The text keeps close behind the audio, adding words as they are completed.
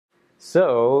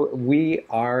So we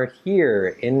are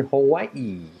here in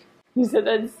Hawaii. You said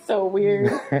that's so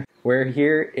weird. We're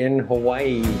here in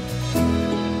Hawaii.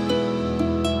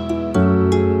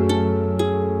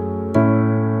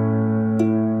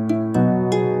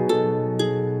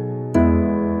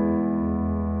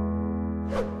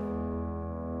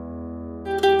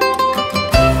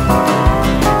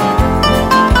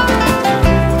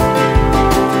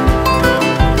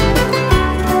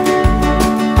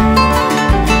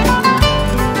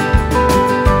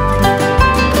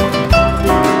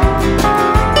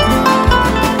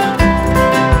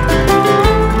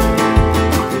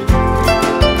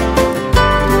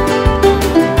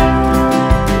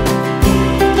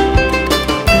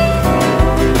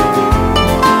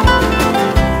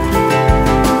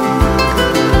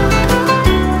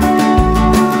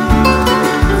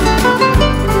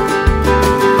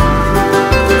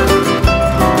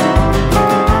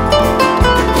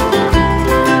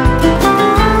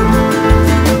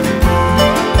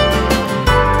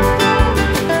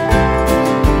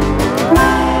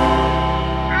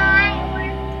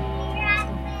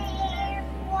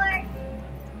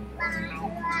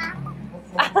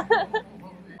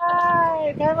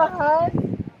 Hi, can I have a hug?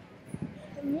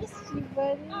 I miss you,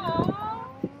 buddy. Aww.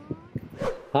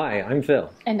 Hi, I'm Phil.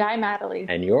 And I'm Natalie.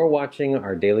 And you're watching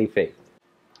Our Daily Faith.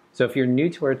 So if you're new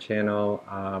to our channel,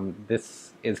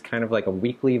 this is kind of like a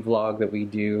weekly vlog that we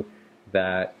do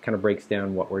that kind of breaks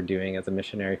down what we're doing as a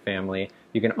missionary family.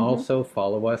 You can also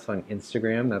follow us on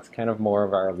Instagram. That's kind of more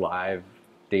of our live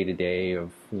day-to-day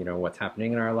of, you know, what's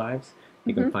happening in our lives.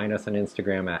 You can find us on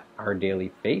Instagram at Our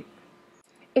Daily Faith.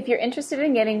 If you're interested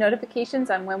in getting notifications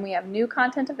on when we have new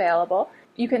content available,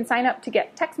 you can sign up to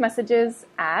get text messages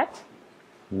at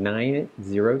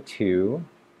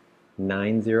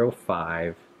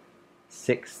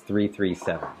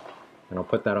 902-905-6337. And I'll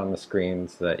put that on the screen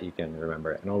so that you can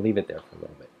remember it. And I'll leave it there for a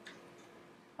little bit.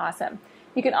 Awesome.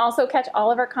 You can also catch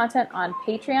all of our content on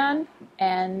Patreon.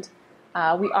 And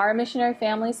we are a missionary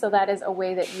family, so that is a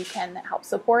way that you can help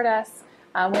support us.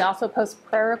 We also post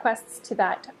prayer requests to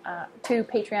that to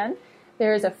Patreon.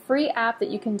 There is a free app that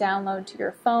you can download to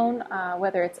your phone,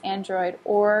 whether it's Android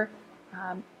or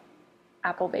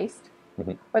Apple-based.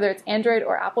 Whether it's Android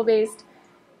or Apple-based.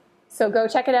 So go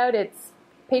check it out. It's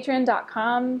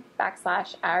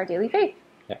patreon.com/ourdailyfaith.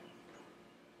 Yeah.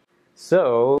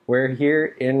 So we're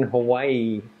here in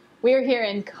Hawaii. We're here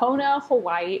in Kona,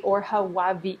 Hawaii, or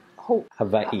Hawaii.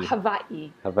 Hawaii.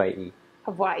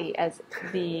 Hawaii, as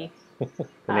the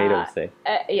natives say.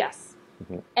 Yes.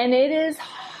 And it is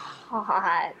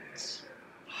hot.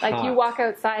 Like you walk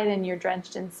outside and you're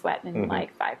drenched in sweat in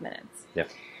like 5 minutes. Yeah.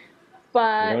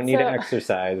 But you don't need to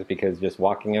exercise because just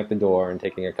walking out the door and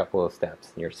taking a couple of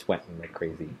steps, you're sweating like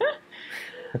crazy.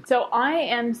 So I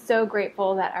am so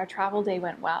grateful that our travel day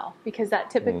went well, because that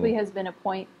typically has been a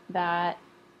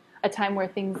time where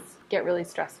things get really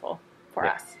stressful for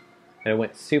us. And it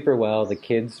went super well. The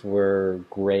kids were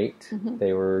great.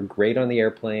 They were great on the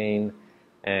airplane,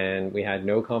 and we had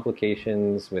no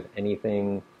complications with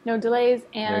anything. No delays,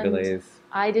 and no delays.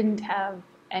 I didn't have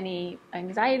any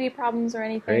anxiety problems or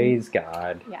anything. Praise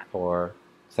God for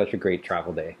such a great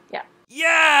travel day. Yeah.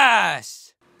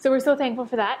 Yes! So we're so thankful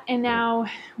for that. And now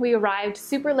we arrived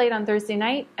super late on Thursday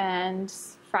night, and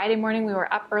Friday morning we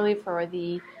were up early for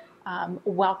the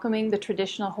the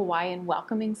traditional Hawaiian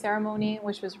welcoming ceremony,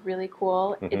 which was really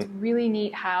cool. It's really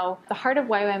neat how the heart of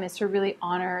YWAM is to really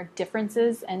honor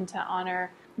differences and to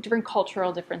honor different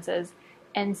cultural differences.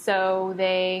 And so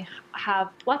they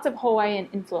have lots of Hawaiian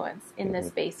influence in this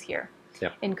space here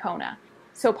in Kona.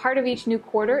 So part of each new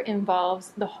quarter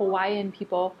involves the Hawaiian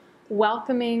people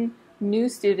welcoming new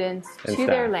students to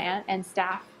their land and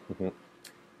staff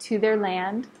to their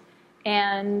land.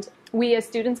 And we as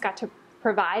students got to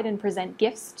provide and present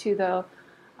gifts to the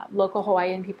local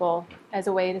Hawaiian people as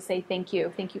a way to say thank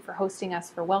you. Thank you for hosting us,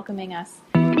 for welcoming us.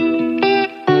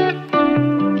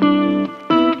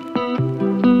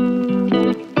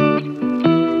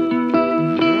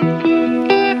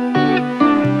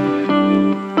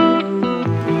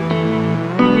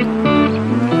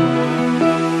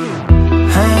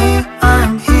 Hey,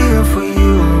 I'm here for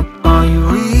you. Are you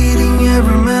reading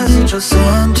every message I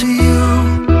send to you?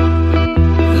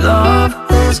 Love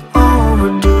is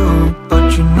overdue,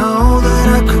 but you know that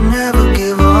I could never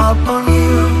give up on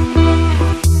you.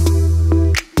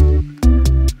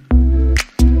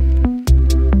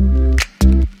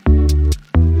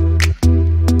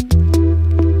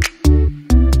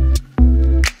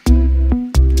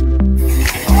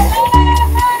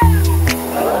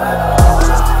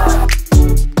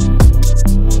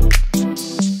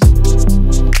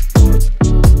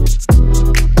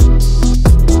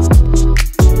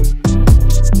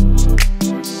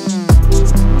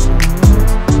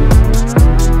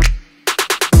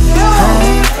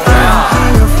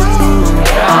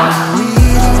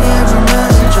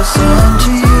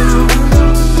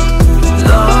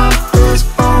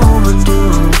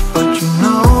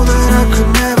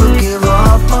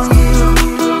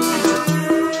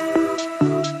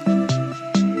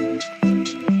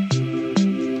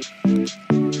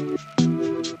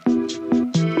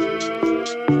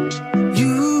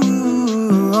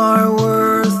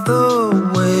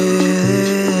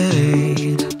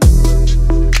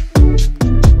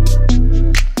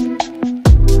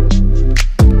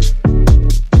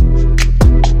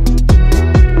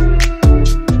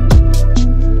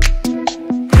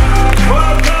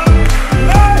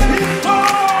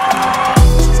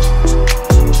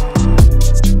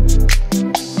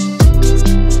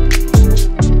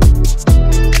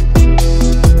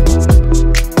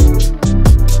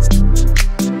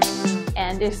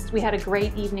 we had a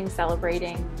great evening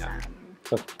celebrating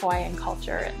Hawaiian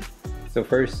culture. And so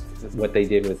first, what they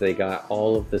did was they got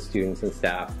all of the students and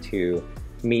staff to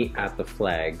meet at the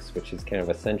flags, which is kind of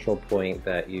a central point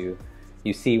that you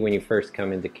see when you first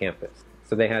come into campus.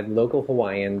 So they had local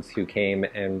Hawaiians who came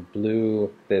and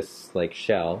blew this like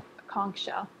shell. a conch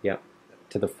shell. Yep,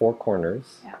 to the four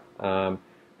corners. Yeah.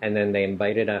 And then they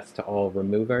invited us to all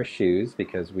remove our shoes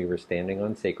because we were standing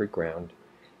on sacred ground.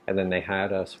 And then they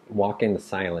had us walk in the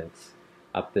silence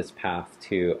up this path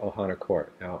to Ohana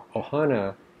Court. Now,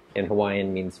 Ohana in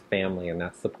Hawaiian means family, and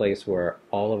that's the place where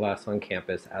all of us on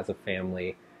campus as a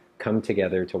family come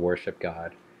together to worship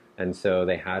God. And so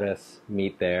they had us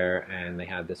meet there, and they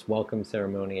had this welcome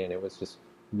ceremony, and it was just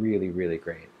really, really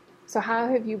great. So how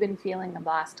have you been feeling the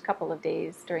last couple of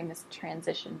days during this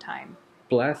transition time?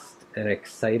 Blessed and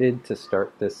excited to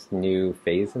start this new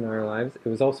phase in our lives. It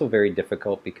was also very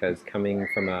difficult because coming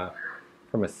from a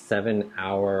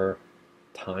 7-hour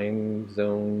time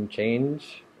zone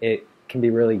change, it can be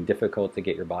really difficult to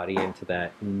get your body into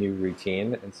that new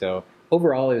routine. And so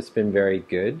overall, it's been very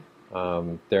good.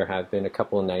 There have been a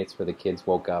couple of nights where the kids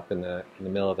woke up in the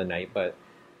middle of the night, but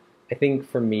I think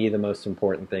for me, the most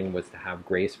important thing was to have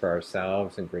grace for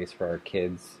ourselves and grace for our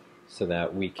kids so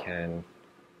that we can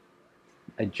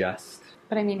adjust.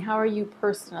 But I mean, how are you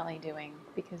personally doing?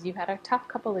 Because you've had a tough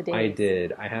couple of days. I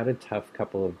did. I had a tough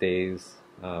couple of days.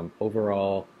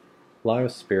 Overall, a lot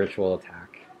of spiritual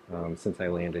attack since I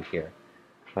landed here.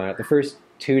 The first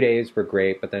 2 days were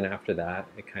great, but then after that,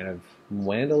 it kind of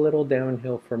went a little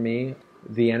downhill for me.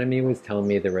 The enemy was telling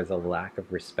me there was a lack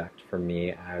of respect for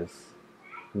me as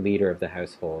leader of the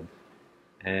household.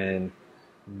 And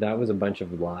that was a bunch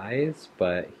of lies,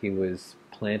 but he was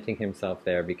planting himself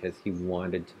there because he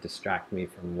wanted to distract me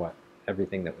from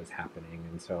everything that was happening.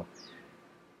 And so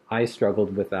I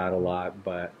struggled with that a lot,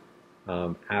 but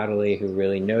Adelie, who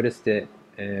really noticed it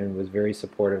and was very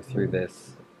supportive through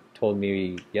this, told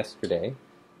me yesterday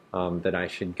that I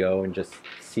should go and just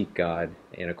seek God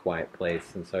in a quiet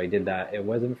place. And so I did that. It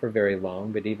wasn't for very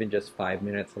long, but even just 5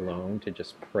 minutes alone to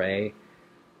just pray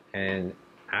and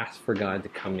ask for God to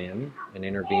come in and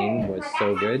intervene was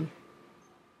so good.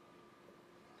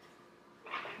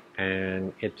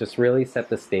 And it just really set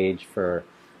the stage for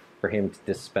him to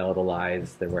dispel the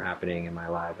lies that were happening in my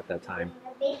life at that time.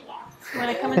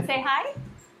 Want to come and say hi?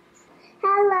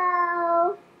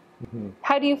 Hello.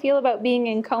 How do you feel about being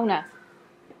in Kona?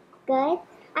 Good.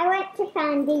 I went to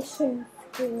foundation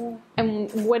school. And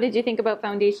what did you think about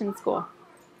foundation school?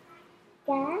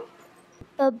 Good.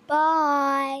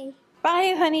 Bye-bye.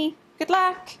 Bye, honey. Good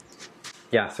luck.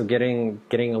 Yeah, so getting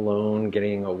alone,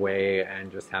 getting away,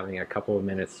 and just having a couple of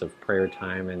minutes of prayer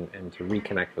time and to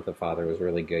reconnect with the Father was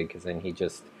really good, because then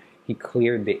he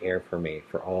cleared the air for me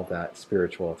for all that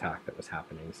spiritual attack that was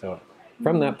happening. So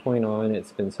from that point on,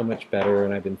 it's been so much better,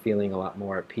 and I've been feeling a lot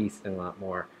more at peace and a lot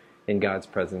more in God's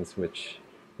presence, which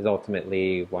is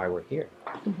ultimately why we're here.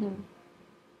 Mm-hmm.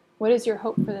 What is your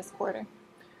hope for this quarter?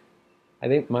 I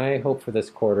think my hope for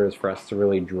this quarter is for us to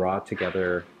really draw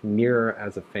together nearer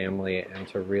as a family and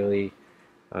to really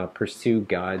pursue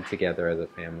God together as a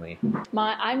family.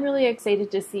 I'm really excited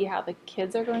to see how the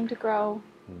kids are going to grow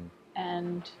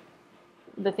and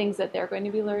the things that they're going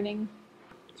to be learning.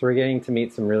 So we're getting to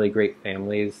meet some really great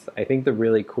families. I think the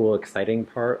really cool, exciting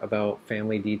part about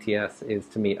Family DTS is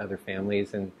to meet other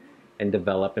families and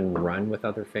develop and run with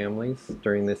other families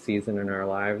during this season in our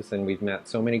lives. And we've met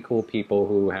so many cool people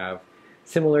who have,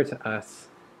 similar to us,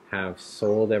 have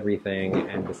sold everything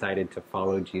and decided to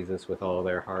follow Jesus with all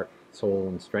their heart, soul,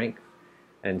 and strength.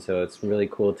 And so it's really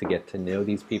cool to get to know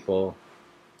these people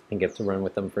and get to run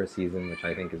with them for a season, which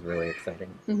I think is really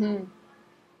exciting. Mm-hmm.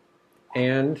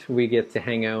 And we get to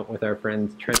hang out with our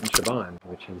friends Trent and Siobhan,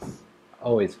 which is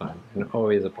always fun and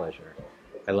always a pleasure.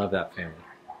 I love that family.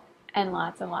 And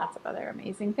lots of other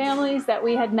amazing families that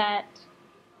we had met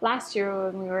last year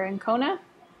when we were in Kona.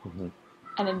 Mm-hmm.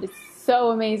 And it is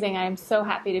so amazing. I am so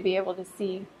happy to be able to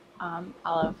see all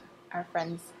of our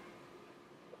friends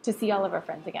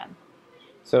again.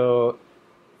 So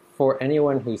for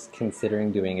anyone who's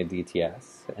considering doing a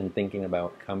DTS and thinking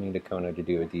about coming to Kona to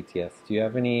do a DTS, do you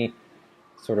have any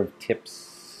sort of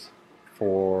tips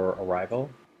for arrival?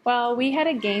 Well, we had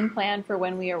a game plan for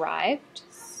when we arrived,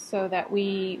 so that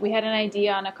we had an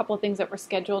idea on a couple of things that were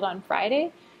scheduled on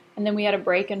Friday, and then we had a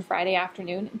break on Friday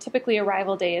afternoon. And typically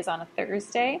arrival day is on a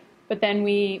Thursday, but then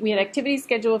we had activities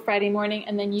scheduled Friday morning,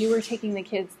 and then you were taking the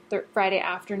kids Friday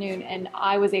afternoon, and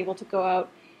I was able to go out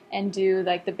and do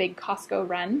like the big Costco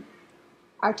run.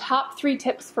 Our top 3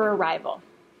 tips for arrival.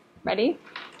 Ready?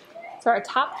 So our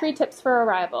top 3 tips for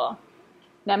arrival.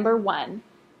 Number 1,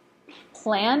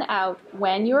 Plan out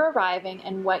when you're arriving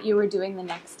and what you are doing the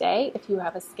next day if you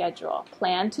have a schedule.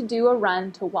 Plan to do a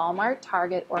run to Walmart,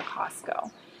 Target, or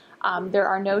Costco. There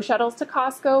are no shuttles to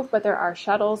Costco, but there are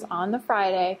shuttles on the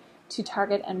Friday to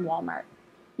Target and Walmart.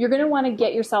 You're going to want to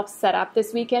get yourself set up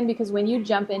this weekend because when you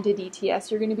jump into DTS,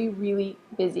 you're going to be really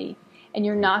busy and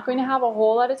you're not going to have a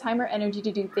whole lot of time or energy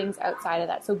to do things outside of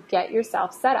that. So get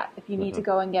yourself set up. If you need to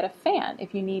go and get a fan,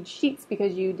 if you need sheets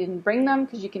because you didn't bring them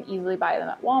because you can easily buy them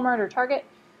at Walmart or Target,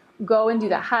 go and do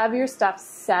that. Have your stuff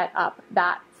set up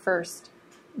that first,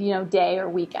 day or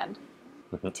weekend.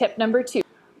 Tip number 2,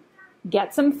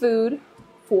 get some food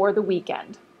for the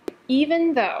weekend.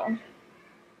 Even though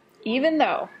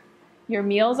your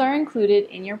meals are included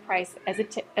in your price as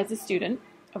a student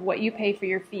of what you pay for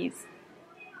your fees,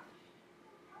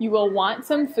 you will want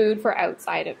some food for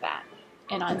outside of that.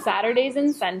 And on Saturdays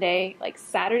and Sunday, like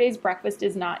Saturday's breakfast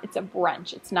it's a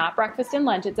brunch. It's not breakfast and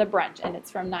lunch, it's a brunch. And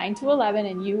it's from 9 to 11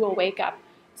 and you will wake up,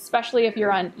 especially if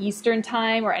you're on Eastern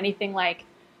time or anything like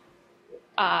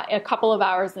a couple of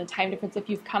hours in the time difference if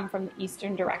you've come from the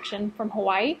Eastern direction from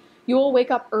Hawaii, you will wake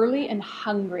up early and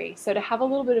hungry. So to have a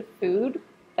little bit of food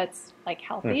that's like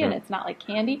healthy and it's not like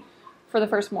candy for the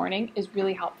first morning is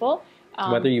really helpful.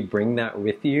 Whether you bring that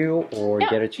with you or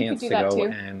get a chance to go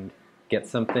and get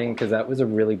something, because that was a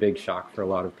really big shock for a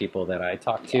lot of people that I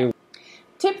talked to.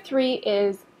 Tip 3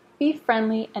 is be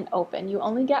friendly and open. You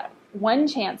only get one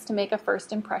chance to make a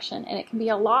first impression, and it can be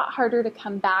a lot harder to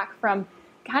come back from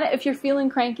kind of if you're feeling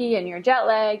cranky and you're jet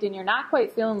lagged and you're not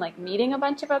quite feeling like meeting a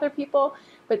bunch of other people.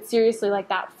 But seriously, like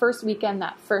that first weekend,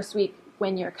 that first week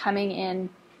when you're coming in,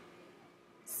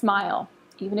 smile.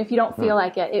 Even if you don't feel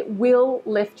like it, it will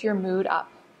lift your mood up.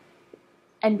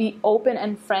 And be open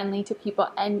and friendly to people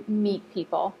and meet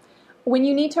people. When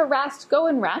you need to rest, go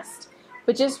and rest,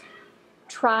 but just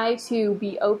try to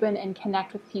be open and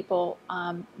connect with people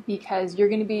because you're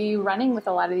going to be running with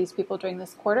a lot of these people during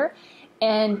this quarter.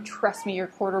 And trust me, your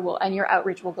quarter and your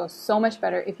outreach will go so much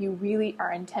better if you really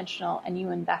are intentional and you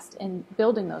invest in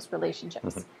building those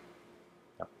relationships.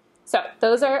 So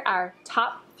those are our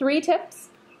top 3 tips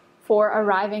for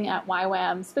arriving at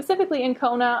YWAM, specifically in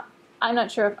Kona. I'm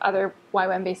not sure if other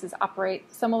YWAM bases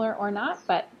operate similar or not,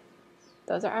 but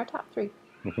those are our top 3.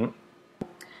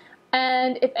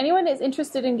 And if anyone is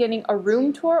interested in getting a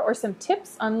room tour or some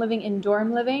tips on living in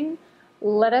dorm living,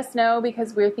 let us know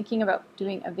because we're thinking about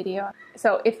doing a video.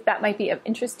 So if that might be of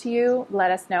interest to you,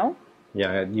 let us know.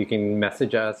 Yeah, you can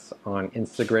message us on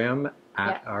Instagram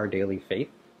at Our Daily Faith.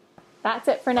 That's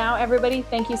it for now, everybody.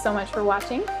 Thank you so much for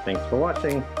watching. Thanks for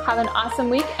watching. Have an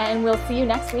awesome week, and we'll see you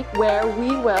next week where we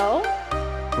will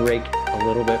break a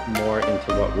little bit more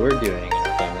into what we're doing in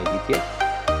our Family DTS.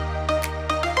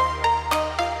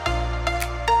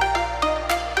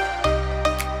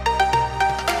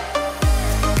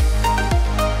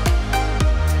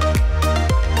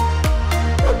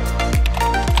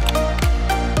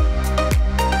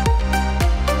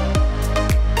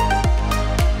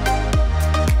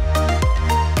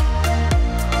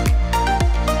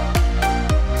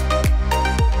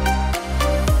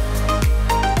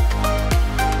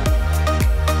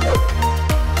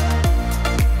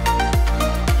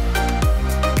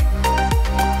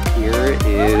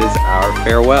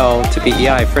 Farewell to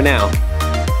PEI for now.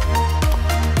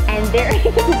 And there is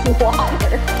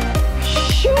water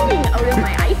shooting out of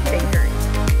my ice fingers.